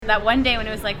that one day when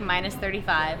it was like minus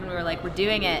 35, and we were like, we're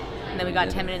doing it, and then we got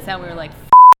 10 minutes out, and we were like,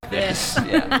 this.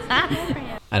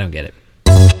 Yeah. I don't get it.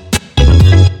 I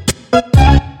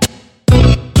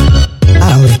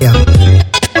don't really care.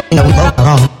 You know, we both are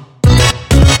wrong.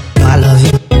 You know, I love you.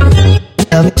 You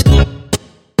love me too.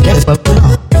 That is what we're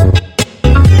on.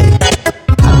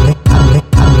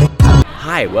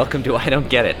 Hi, welcome to I Don't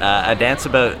Get It, a dance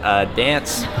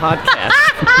podcast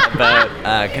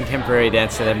about contemporary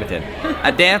dance in Edmonton.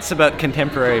 A dance about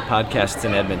contemporary podcasts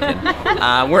in Edmonton.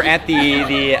 We're at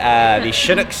the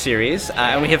Chinook series,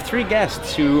 and we have three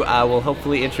guests who will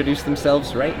hopefully introduce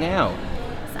themselves right now.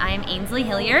 So I'm Ainsley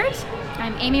Hilliard.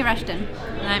 I'm Amy Rushton.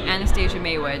 And I'm Anastasia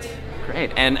Maywood.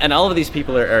 Great, and all of these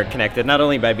people are connected not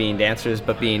only by being dancers,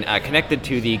 but being connected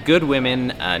to the Good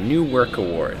Women New Work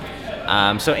Award.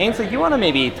 So Ainsley, do you want to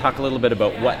maybe talk a little bit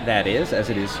about what that is, as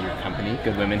it is your company,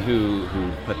 Good Women, who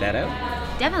put that out?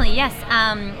 Definitely, yes.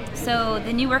 So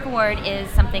the New Work Award is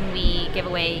something we give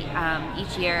away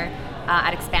each year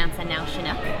at Expanse and now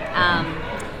Chinook.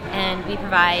 And we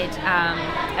provide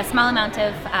a small amount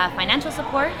of financial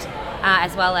support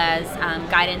as well as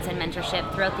guidance and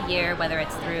mentorship throughout the year, whether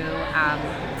it's through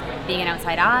being an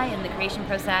outside eye in the creation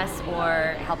process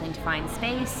or helping to find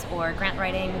space or grant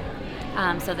writing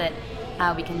so that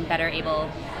we can better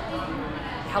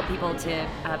help people to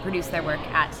produce their work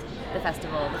at the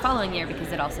festival the following year,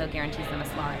 because it also guarantees them a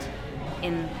slot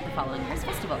in the following year's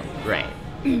festival. Right.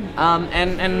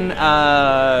 And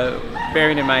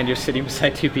bearing in mind you're sitting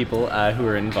beside two people who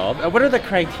are involved, what are the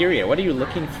criteria? What are you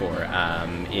looking for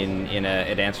in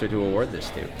a dancer to award this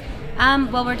to?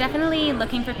 Well, we're definitely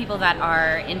looking for people that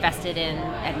are invested in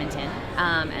Edmonton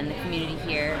and the community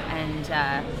here, and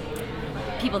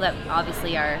people that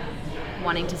obviously are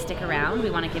wanting to stick around.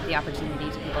 We want to give the opportunity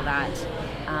to people that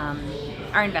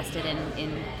are invested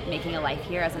in making a life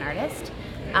here as an artist.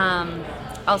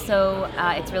 Also,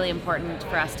 it's really important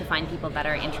for us to find people that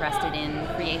are interested in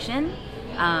creation,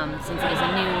 since it is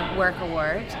a new work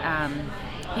award.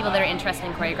 People that are interested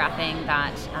in choreographing,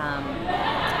 that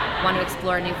want to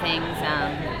explore new things.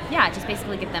 Just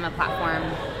basically give them a platform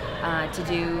to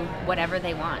do whatever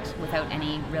they want without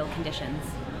any real conditions.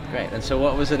 Great. And so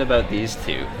what was it about these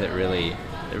two that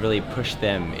really pushed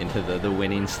them into the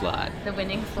winning slot? The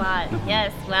winning slot,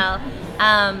 yes. Well,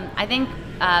 I think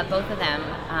both of them,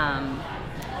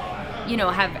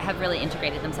 have really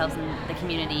integrated themselves in the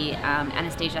community.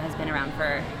 Anastasia has been around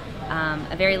for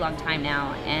a very long time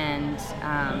now, and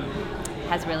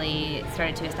has really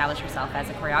started to establish herself as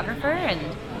a choreographer,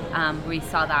 and we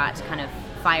saw that kind of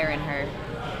fire in her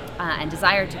and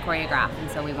desire to choreograph,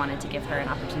 and so we wanted to give her an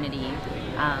opportunity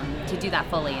to do that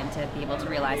fully and to be able to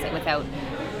realize it without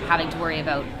having to worry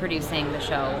about producing the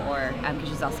show, or because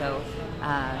she's also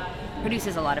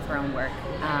produces a lot of her own work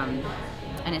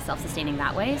and is self-sustaining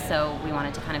that way. So we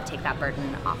wanted to kind of take that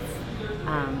burden off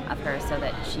of her so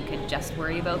that she could just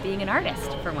worry about being an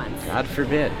artist for once. God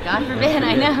forbid. God forbid,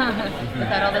 I know,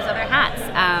 without all those other hats.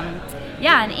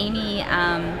 And Amy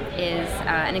is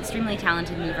an extremely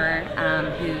talented mover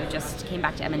who just came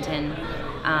back to Edmonton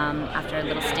after a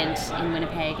little stint in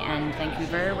Winnipeg and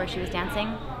Vancouver where she was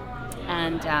dancing.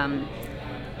 And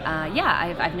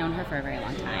I've known her for a very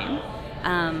long time.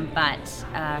 But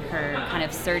her kind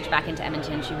of surge back into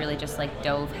Edmonton, she really just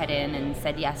dove head in and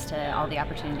said yes to all the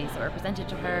opportunities that were presented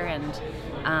to her, and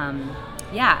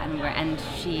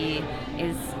she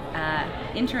is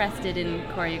interested in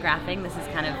choreographing. This is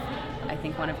kind of, I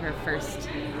think, one of her first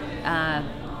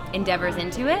endeavors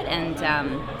into it, and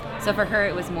so for her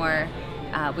it was more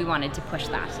we wanted to push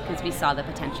that because we saw the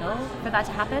potential for that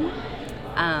to happen.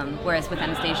 Whereas with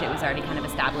Anastasia, it was already kind of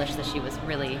established that she was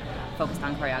really focused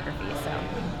on choreography. So,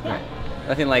 yeah. Right.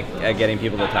 Nothing like getting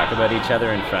people to talk about each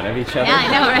other in front of each other. Yeah, I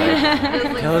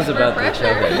know, right? Tell us about each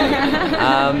other.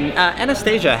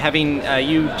 Anastasia,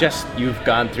 you've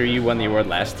gone through, you won the award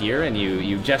last year, and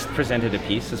you just presented a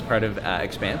piece as part of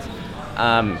Expanse,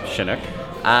 Chinook.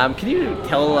 Can you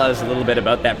tell us a little bit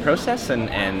about that process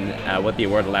and what the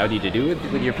award allowed you to do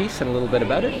with your piece, and a little bit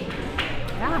about it?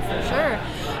 Yeah, for sure.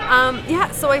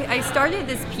 So I started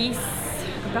this piece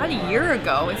about a year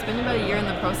ago. It's been about a year in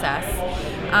the process.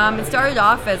 It started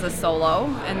off as a solo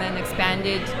and then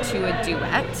expanded to a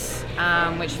duet,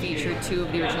 which featured two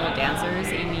of the original dancers,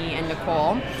 Amy and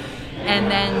Nicole. And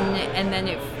then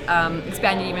it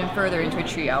expanded even further into a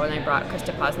trio, and I brought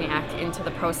Krista Pozniak into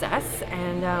the process.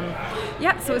 And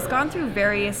so it's gone through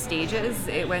various stages.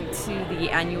 It went to the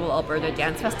annual Alberta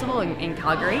Dance Festival in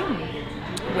Calgary,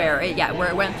 where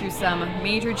it went through some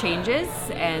major changes,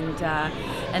 and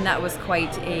that was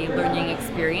quite a learning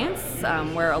experience,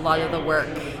 where a lot of the work,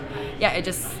 it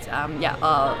just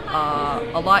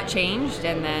a lot changed,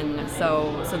 and then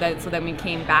so then we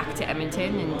came back to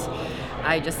Edmonton, and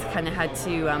I just kind of had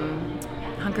to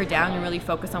hunker down and really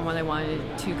focus on what I wanted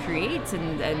to create.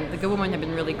 And the Good Woman have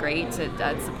been really great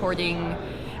at supporting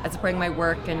my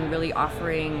work and really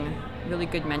offering really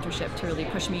good mentorship to really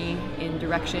push me in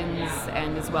directions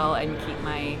and as well, and keep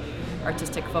my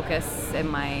artistic focus and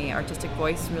my artistic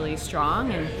voice really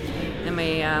strong. And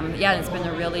my it's been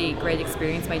a really great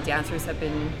experience. My dancers have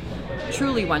been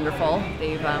truly wonderful.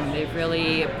 They've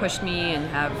really pushed me and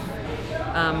have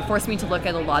forced me to look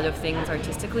at a lot of things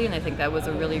artistically, and I think that was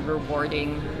a really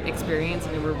rewarding experience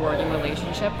and a rewarding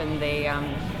relationship. And they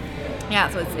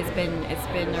so it's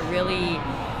been a really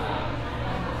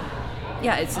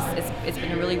it's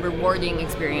been a really rewarding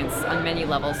experience on many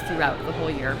levels throughout the whole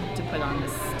year to put on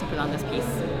this piece.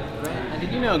 And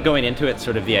did you know going into it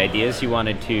sort of the ideas you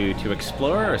wanted to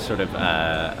explore or sort of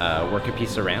work a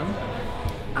piece around?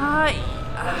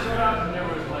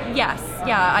 Yes,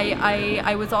 yeah.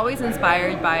 I was always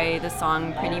inspired by the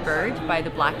song "Pretty Bird" by the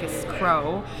Blackest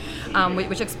Crow,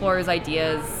 which explores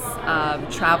ideas of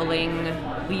traveling,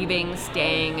 leaving,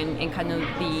 staying, and kind of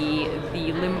the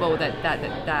limbo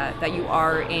that you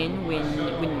are in when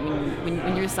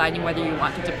you're deciding whether you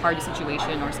want to depart a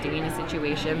situation or stay in a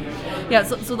situation. Yeah,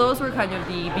 so those were kind of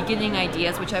the beginning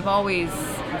ideas, which I've always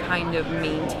kind of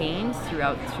maintained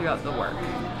throughout the work.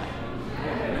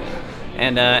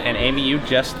 And Amy, you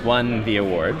just won the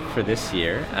award for this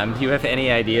year. Do you have any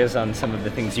ideas on some of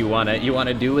the things you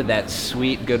wanna do with that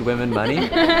sweet Good Women money?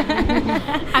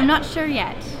 I'm not sure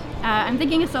yet. I'm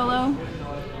thinking a solo.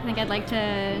 I think I'd like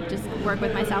to just work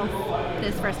with myself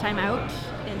this first time out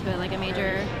into like a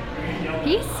major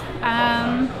piece.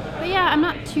 But yeah, I'm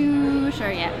not too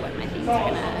sure yet what my themes are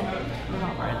gonna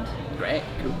revolve around. Great,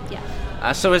 cool. Yeah.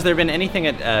 So has there been anything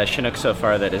at Chinook so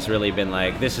far that has really been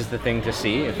like, this is the thing to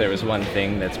see? If there was one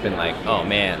thing that's been like, oh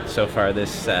man, so far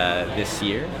this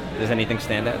year, does anything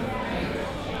stand out?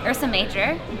 Ursa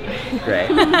Major. Great.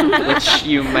 Which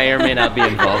you may or may not be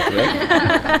involved with.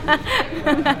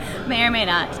 May or may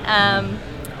not.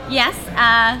 Yes,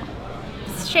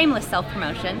 shameless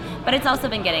self-promotion, but it's also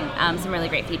been getting some really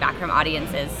great feedback from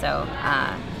audiences, so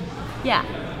yeah.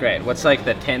 Great. What's like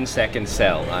the 10-second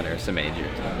sell on Ursa Major?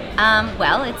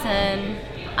 Well, it's an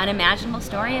unimaginable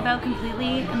story about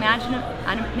completely imaginable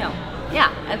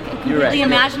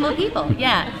people.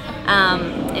 Yeah.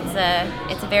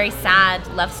 It's a very sad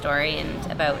love story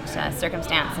and about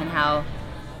circumstance and how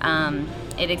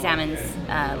it examines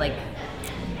like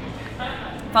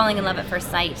falling in love at first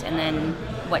sight and then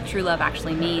what true love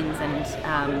actually means, and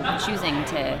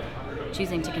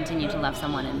choosing to continue to love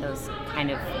someone and those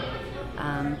kind of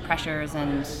pressures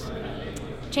and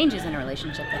changes in a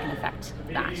relationship that can affect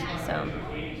that. So,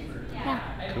 yeah.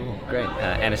 Cool, great.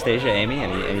 Anastasia, Amy,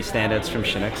 any standouts from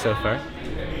Chinook so far?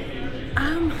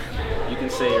 You can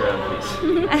say your own piece.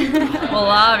 Well,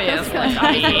 obviously,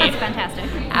 It's fantastic.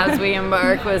 as we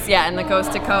embark was in the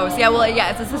Coast to Coast. Yeah, well,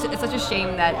 yeah, it's such a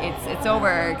shame that it's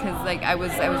over, because like I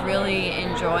was really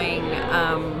enjoying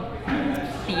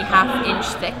the half-inch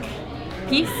thick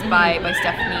piece by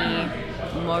Stephanie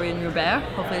Morin-Rubert,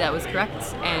 hopefully that was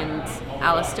correct, and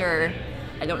Alistair,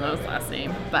 I don't know his last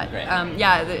name, but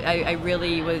I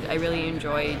really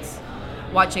enjoyed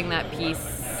watching that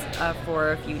piece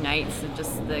for a few nights, and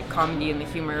just the comedy and the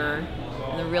humor,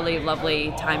 and the really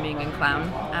lovely timing and clown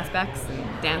aspects,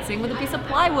 and dancing with a piece of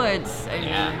plywood. I mean,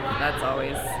 that's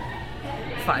always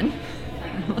fun.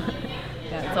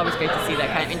 It's always great to see that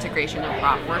kind of integration of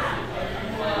prop work.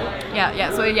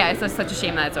 So it's just such a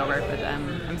shame that it's over, but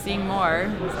I'm seeing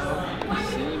more. So.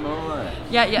 See more.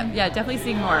 Yeah, definitely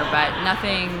seeing more, but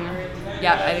nothing.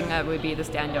 Yeah, I think that would be the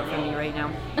standout for me right now.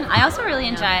 I also really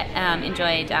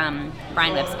enjoyed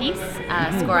Brian Webb's piece,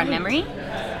 Score on Memory,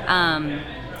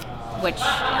 which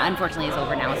unfortunately is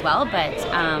over now as well. But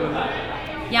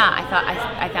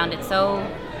I found it so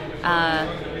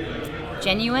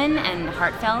genuine and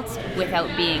heartfelt without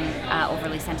being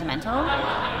overly sentimental.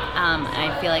 And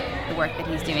I feel like the work that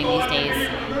he's doing these days,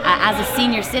 as a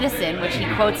senior citizen, which he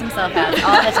quotes himself as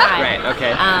all the time, Right,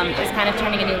 okay. is kind of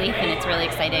turning a new leaf, and it's really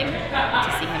exciting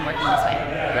to see him working this way.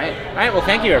 Great. All right, well,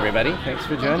 thank you, everybody. Thanks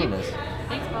for joining us.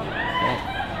 Thanks, Bob.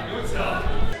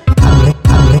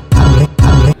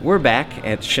 We're back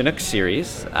at Chinook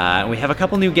Series, and we have a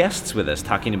couple new guests with us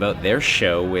talking about their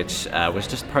show, which was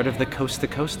just part of the Coast to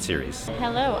Coast series.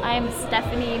 Hello, I'm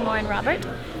Stephanie Morin-Robert,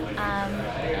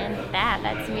 and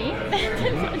that's me.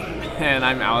 And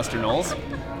I'm Alistair Knowles.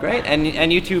 Great,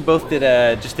 and you two both did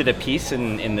a piece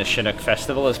in the Chinook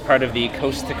Festival as part of the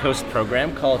Coast to Coast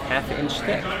program called Half Inch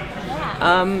Thick. Yeah,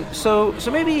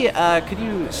 So maybe could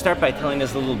you start by telling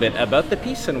us a little bit about the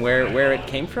piece and where it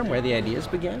came from, where the ideas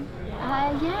began?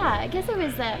 Yeah, I guess it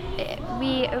was that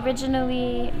we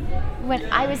originally, when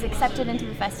I was accepted into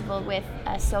the festival with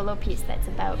a solo piece that's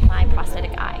about my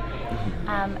prosthetic eye,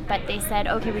 but they said,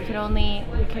 okay, we could only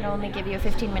give you a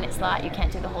 15-minute slot. You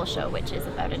can't do the whole show, which is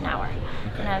about an hour.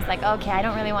 And I was like, okay, I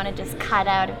don't really want to just cut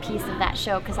out a piece of that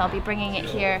show because I'll be bringing it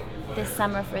here this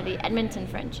summer for the Edmonton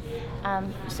Fringe.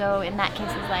 So in that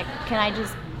case, it's like, can I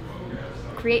just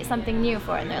create something new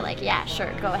for it? And they're like, yeah,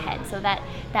 sure, go ahead. So that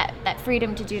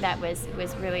freedom to do that was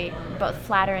really both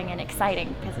flattering and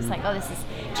exciting, because it's like, oh, this is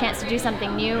a chance to do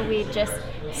something new. We just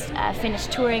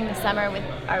finished touring this summer with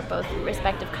our both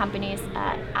respective companies,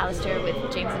 Alistair with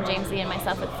James and Jamesy and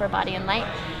myself with For Body and Light.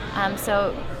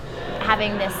 So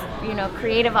having this,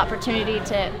 creative opportunity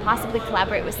to possibly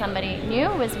collaborate with somebody new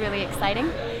was really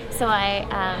exciting. So I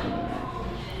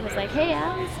was like, hey,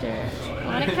 Alistair,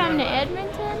 want to come to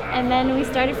Edmonton? And then we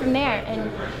started from there,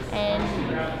 and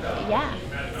yeah,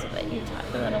 so let you talk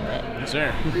a little bit.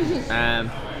 Sure.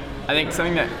 I think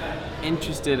something that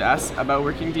interested us about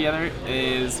working together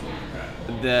is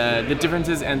the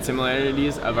differences and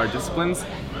similarities of our disciplines.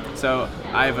 So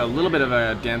I have a little bit of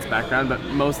a dance background, but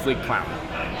mostly clown.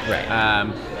 Right.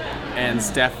 And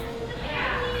Steph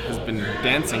has been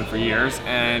dancing for years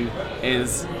and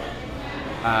is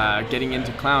getting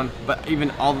into clown, but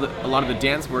even a lot of the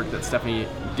dance work that Stephanie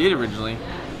did originally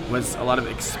was a lot of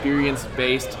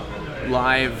experience-based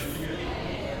live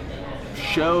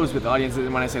shows with audiences.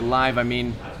 And when I say live, I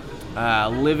mean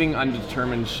living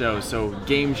undetermined shows, so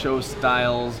game show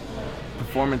styles,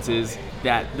 performances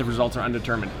that the results are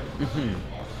undetermined.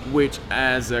 Which,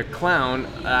 as a clown,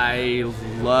 I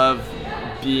love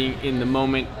being in the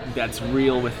moment that's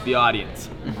real with the audience,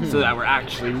 so that we're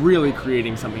actually really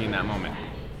creating something in that moment.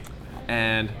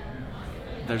 And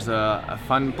there's a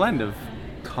fun blend of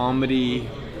comedy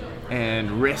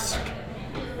and risk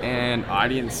and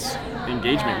audience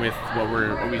engagement with what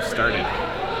we've started.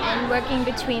 And working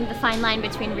between the fine line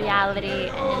between reality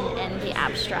and the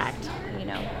abstract,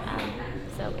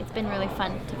 so it's been really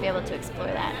fun to be able to explore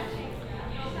that.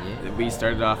 We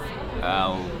started off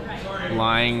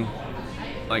lying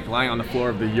on the floor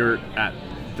of the yurt at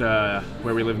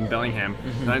where we live in Bellingham.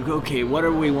 Like, okay, what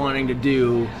are we wanting to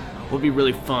do? What would be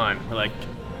really fun? We're like,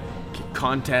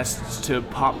 contests to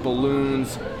pop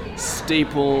balloons,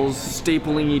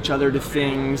 stapling each other to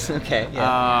things. Okay.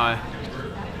 Yeah.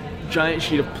 Giant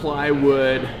sheet of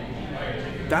plywood.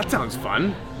 That sounds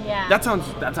fun. Yeah. That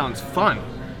sounds fun.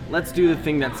 Let's do the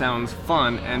thing that sounds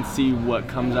fun and see what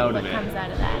comes out of it. What comes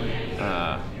out of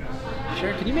that?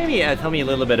 Sure. Could you maybe tell me a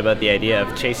little bit about the idea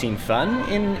of chasing fun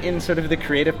in sort of the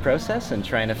creative process and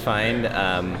trying to find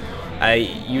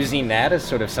using that as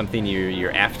sort of something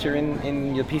you're after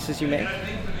in the pieces you make?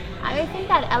 I think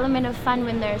that element of fun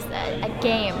when there's a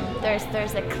game,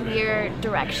 there's a clear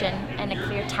direction and a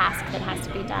clear task that has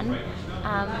to be done,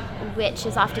 which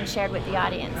is often shared with the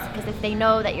audience. Because if they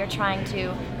know that you're trying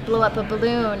to blow up a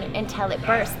balloon until it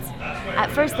bursts,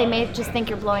 at first they may just think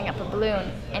you're blowing up a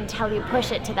balloon until you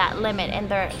push it to that limit, and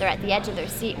they're at the edge of their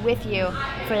seat with you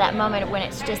for that moment when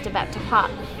it's just about to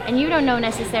pop. And you don't know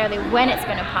necessarily when it's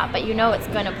going to pop, but you know it's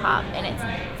going to pop, and it's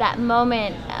that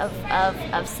moment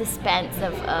of suspense,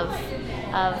 that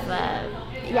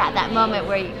moment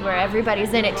where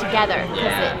everybody's in it together.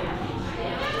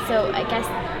 So I guess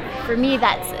for me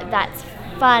that's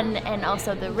fun, and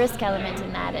also the risk element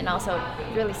in that, and also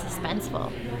really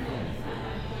suspenseful.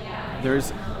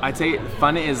 I'd say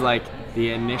fun is like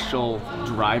the initial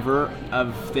driver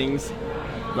of things.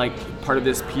 Like, part of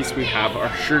this piece we have our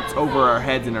shirts over our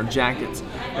heads and our jackets,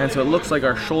 and so it looks like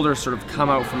our shoulders sort of come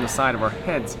out from the side of our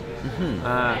heads.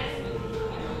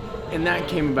 And that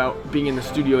came about being in the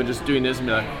studio and just doing this and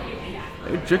be like,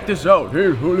 hey, check this out.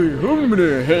 Hey, holy,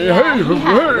 hey.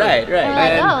 Right.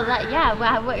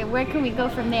 Where can we go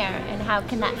from there, and how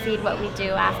can that feed what we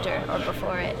do after or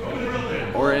before it?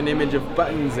 Or an image of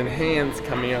buttons and hands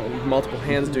coming out, multiple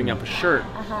hands doing up a shirt.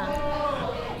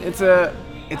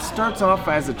 It starts off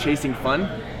as a chasing fun,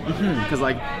 because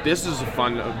this is a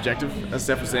fun objective. As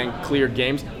Steph was saying, clear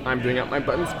games. I'm doing up my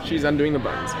buttons, she's undoing the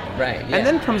buttons. Right. Yeah. And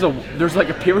then comes there's a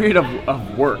period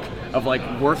of work, of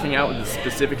working out the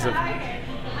specifics of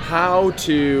how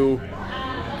to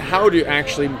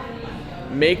actually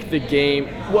make the game,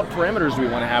 what parameters we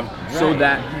want to have, so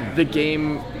that the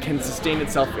game can sustain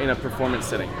itself in a performance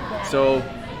setting. So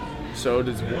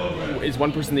is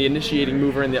one person the initiating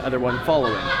mover and the other one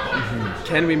following?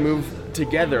 Can we move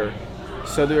together?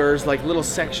 So there's little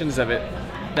sections of it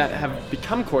that have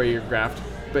become choreographed,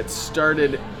 but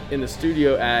started in the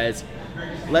studio as,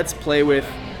 let's play with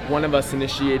one of us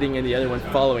initiating and the other one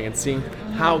following, and seeing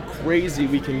how crazy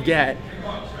we can get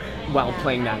while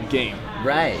playing that game.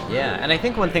 Right. Yeah. And I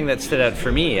think one thing that stood out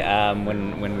for me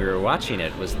when we were watching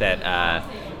it was that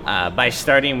by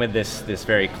starting with this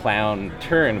very clown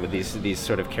turn with these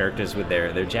sort of characters with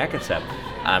their jackets up,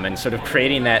 and sort of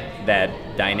creating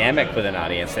that dynamic with an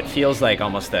audience that feels like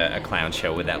almost a clown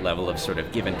show with that level of sort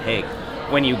of give and take.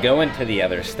 When you go into the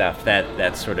other stuff,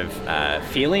 that sort of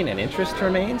feeling and interest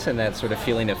remains, and that sort of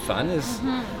feeling of fun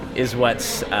is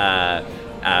what's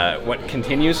what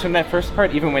continues from that first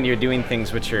part, even when you're doing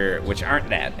things which aren't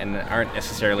that and aren't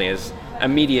necessarily as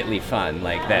immediately fun.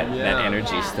 Like that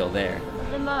energy's still there.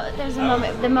 There's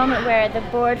the moment where the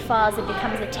board falls, it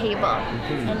becomes a table,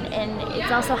 and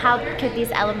it's also how could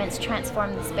these elements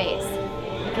transform the space,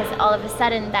 because all of a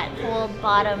sudden that whole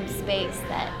bottom space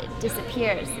that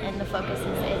disappears and the focus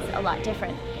is a lot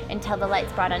different until the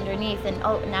light's brought underneath, and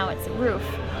now it's a roof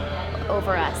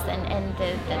over us, and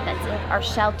that's our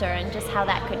shelter, and just how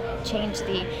that could change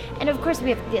and of course we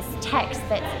have this text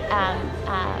that's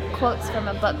quotes from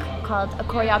a book called A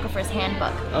Choreographer's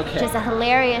Handbook, which is a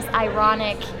hilarious,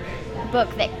 ironic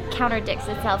book that contradicts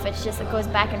itself. It goes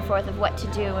back and forth of what to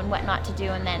do and what not to do,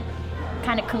 and then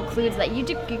kind of concludes that you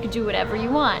could do whatever you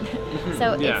want.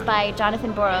 So it's by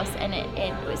Jonathan Boros, and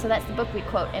so that's the book we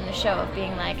quote in the show, of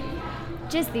being like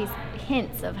just these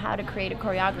hints of how to create a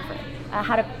choreographer,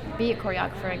 how to be a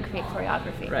choreographer and create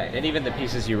choreography. Right, and even the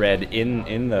pieces you read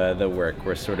in the work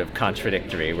were sort of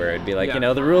contradictory, where it'd be like,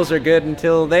 the rules are good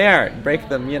until they aren't. Break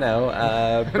them,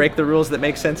 break the rules that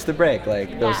make sense to break,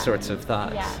 like those sorts of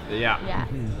thoughts. Yeah.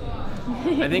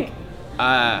 I think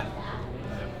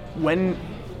when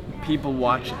people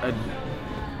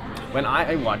when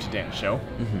I watch a dance show,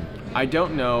 I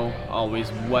don't know always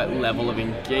what level of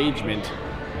engagement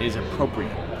is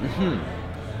appropriate.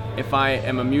 If I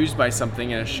am amused by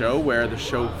something in a show where the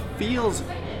show feels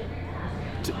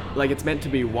like it's meant to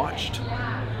be watched,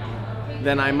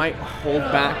 then I might hold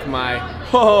back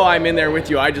I'm in there with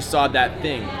you, I just saw that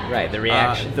thing. Right, the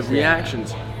reactions.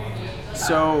 Reactions.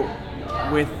 So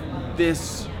with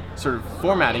this sort of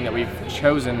formatting that we've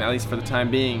chosen, at least for the time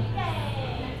being,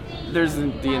 there's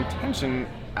the intention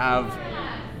of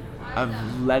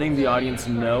letting the audience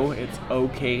know it's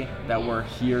okay that we're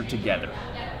here together.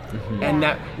 And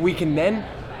that we can then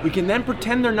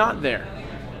pretend they're not there.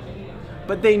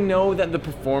 But they know that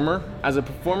as a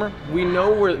performer, we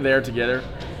know we're there together,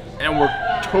 and we're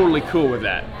totally cool with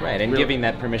that. Right, and giving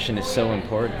that permission is so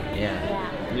important. Yeah.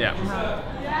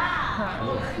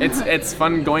 It's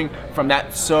fun going from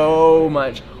that so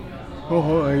much,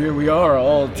 here we are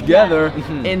all together,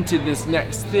 into this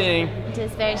next thing.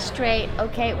 Just very straight,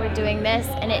 okay, we're doing this,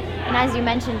 and as you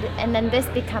mentioned, and then this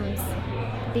becomes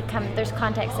there's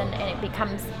context, and it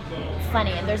becomes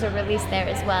funny, and there's a release there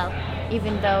as well,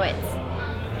 even though it's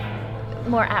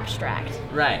more abstract.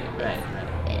 Right.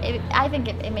 I think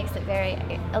it makes it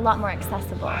a lot more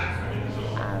accessible,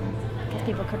 because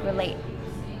people could relate,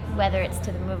 whether it's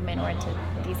to the movement or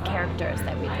to these characters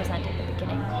that we present at the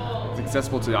beginning. It's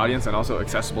accessible to the audience and also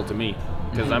accessible to me,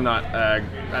 because I'm not, I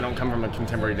don't come from a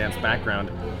contemporary dance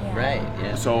background. Right,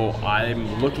 yeah. So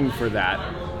I'm looking for that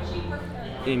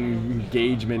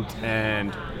engagement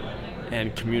and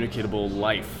communicatable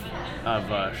life of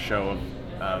a show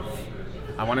of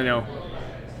I want to know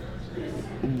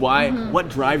what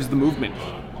drives the movement,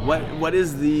 what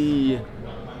is the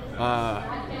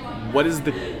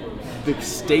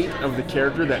state of the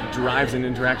character that drives an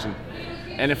interaction.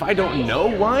 And if I don't know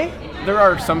why, there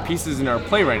are some pieces in our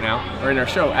play right now, or in our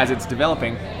show as it's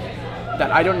developing, that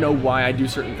I don't know why I do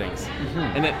certain things.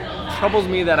 And it troubles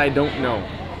me that I don't know.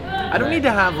 I don't need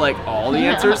to have all the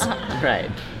answers. Right.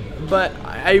 But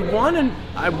I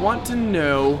want to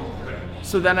know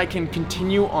so that I can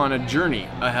continue on a journey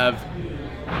I have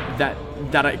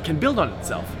that I can build on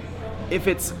itself. If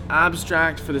it's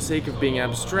abstract for the sake of being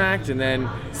abstract and then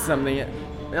something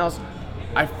else,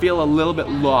 I feel a little bit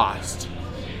lost.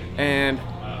 And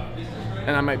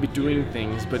I might be doing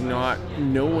things but not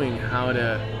knowing how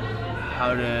to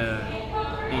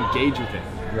engage with it.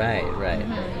 Right.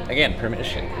 Again,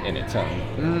 permission in its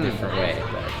own different way.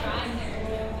 But.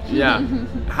 Yeah,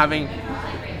 having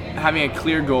a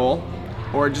clear goal,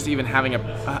 or just even having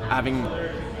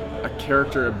a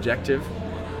character objective,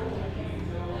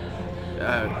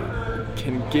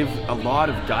 can give a lot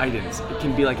of guidance. It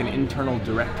can be like an internal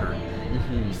director,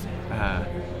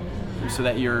 so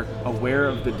that you're aware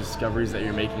of the discoveries that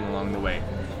you're making along the way.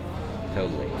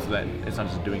 Totally. So that it's not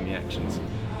just doing the actions.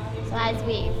 So as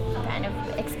we kind of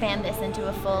expand this into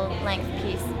a full-length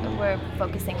piece, we're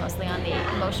focusing mostly on the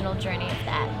emotional journey of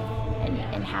that,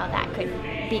 and how that could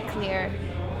be clear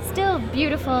still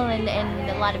beautiful and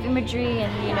a lot of imagery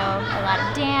and a lot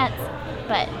of dance,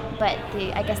 but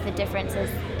I guess the difference is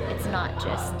it's not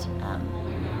just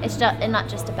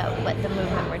about what the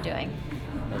movement we're doing.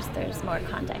 There's more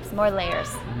context, more layers.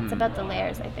 It's about the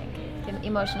layers, I think. The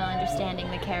emotional understanding,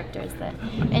 the characters,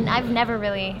 and I've never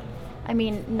really,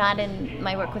 not in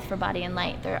my work with For Body and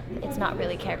Light, it's not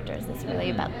really characters, it's really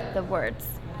about the words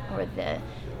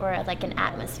or like an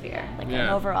atmosphere, like an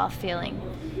overall feeling.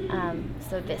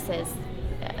 So this is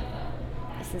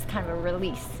kind of a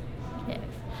release.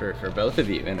 For both of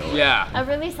you in a way. Yeah. A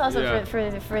release also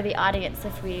for the audience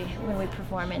when we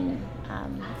perform in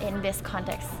this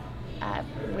context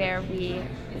where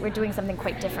we're doing something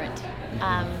quite different,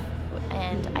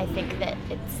 and I think that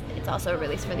it's also a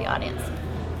release for the audience.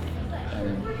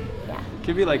 And,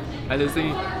 Could be like, I was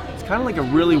thinking, it's kind of like a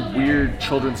really weird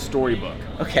children's storybook.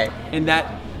 Okay. In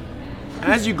that,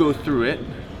 as you go through it,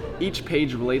 each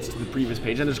page relates to the previous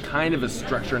page, and there's kind of a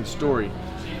structure and story.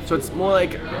 So it's more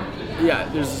like,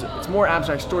 it's more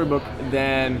abstract storybook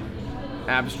than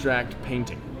abstract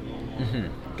painting.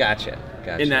 Mm-hmm. Gotcha.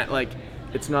 In that, like,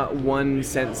 it's not one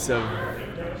sense of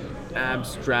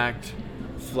abstract,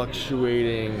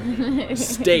 fluctuating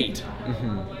state,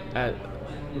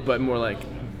 but more like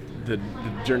the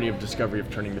journey of discovery of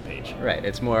turning the page. Right.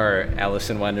 It's more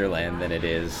Alice in Wonderland than it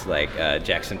is like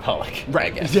Jackson Pollock.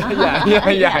 Right. I guess. Yeah,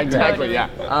 exactly. Totally. Yeah.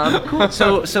 Cool.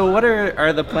 So what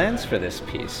are the plans for this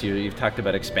piece? You've talked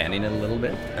about expanding it a little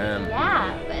bit.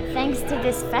 But thanks to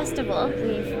this festival,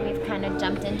 we've kind of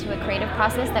jumped into a creative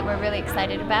process that we're really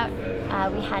excited about.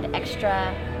 We had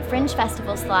extra Fringe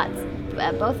Festival slots,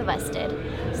 both of us did.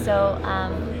 So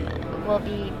we'll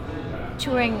be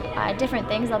touring different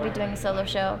things. I'll be doing a solo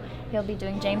show. He'll be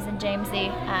doing James and Jamesy,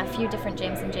 a few different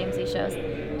James and Jamesy shows.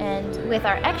 And with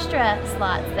our extra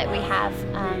slots that we have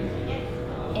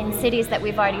in cities that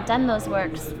we've already done those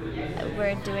works,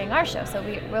 we're doing our show. So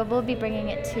we'll be bringing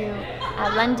it to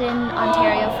London,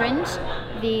 Ontario Fringe,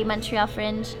 the Montreal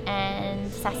Fringe, and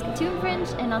Saskatoon Fringe,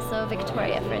 and also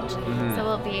Victoria Fringe. So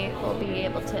we'll be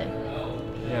able to,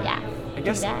 I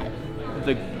guess do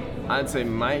that. I'd say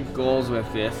my goals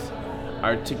with this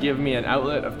are to give me an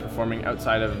outlet of performing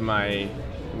outside of my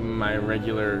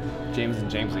regular James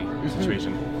and Jamesy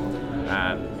situation.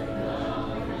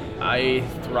 I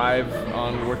thrive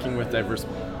on working with diverse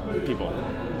people,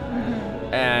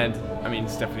 and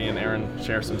Stephanie and Aaron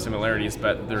share some similarities,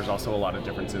 but there's also a lot of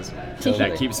differences. Totally.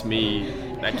 That keeps me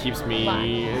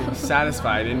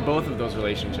satisfied in both of those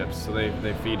relationships. So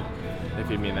they feed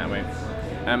me in that way.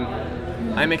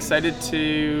 I'm excited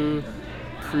to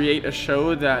create a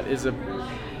show that is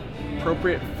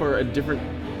appropriate for a different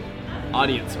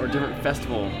audience or a different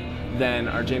festival than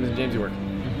our James and Jamesy work.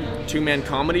 2-man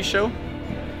comedy show,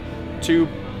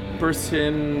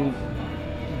 2-person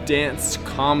dance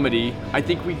comedy. I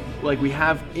think we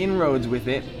have inroads with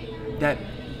it that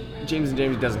James and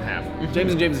Jamesy doesn't have.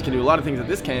 James and Jamesy can do a lot of things that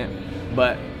this can't,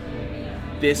 but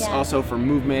this also for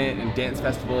movement and dance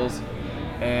festivals,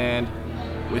 and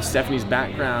with Stephanie's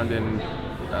background and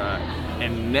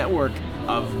network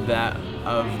of that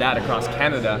across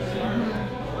Canada,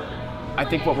 I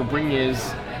think what we're bringing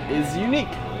is unique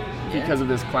because of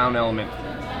this clown element,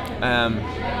 and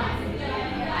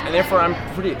therefore I'm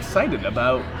pretty excited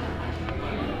about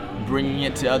bringing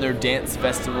it to other dance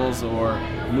festivals or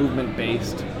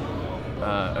movement-based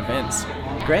events.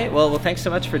 Great. Well, thanks so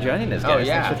much for joining us, guys.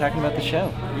 yeah. Thanks for talking about the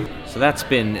show. So that's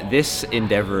been this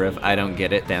endeavor of I Don't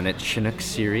Get It down at Chinook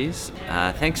series.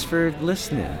 Thanks for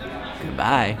listening.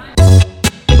 Goodbye.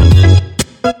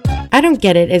 I Don't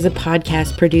Get It is a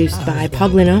podcast produced by Paul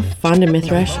Blinoff, Fonda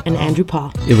Mithrash, and Andrew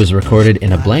Paul. It was recorded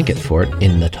in a blanket fort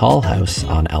in the Tall House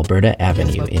on Alberta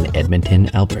Avenue in Edmonton,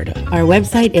 Alberta. Our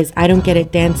website is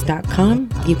idon'tgetitdance.com.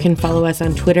 You can follow us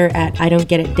on Twitter at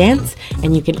idon'tgetitdance,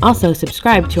 and you can also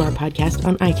subscribe to our podcast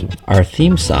on iTunes. Our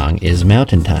theme song is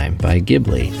Mountain Time by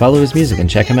Ghibli. Follow his music and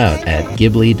check him out at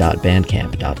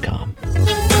ghibli.bandcamp.com.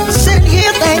 Sitting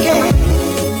here thinking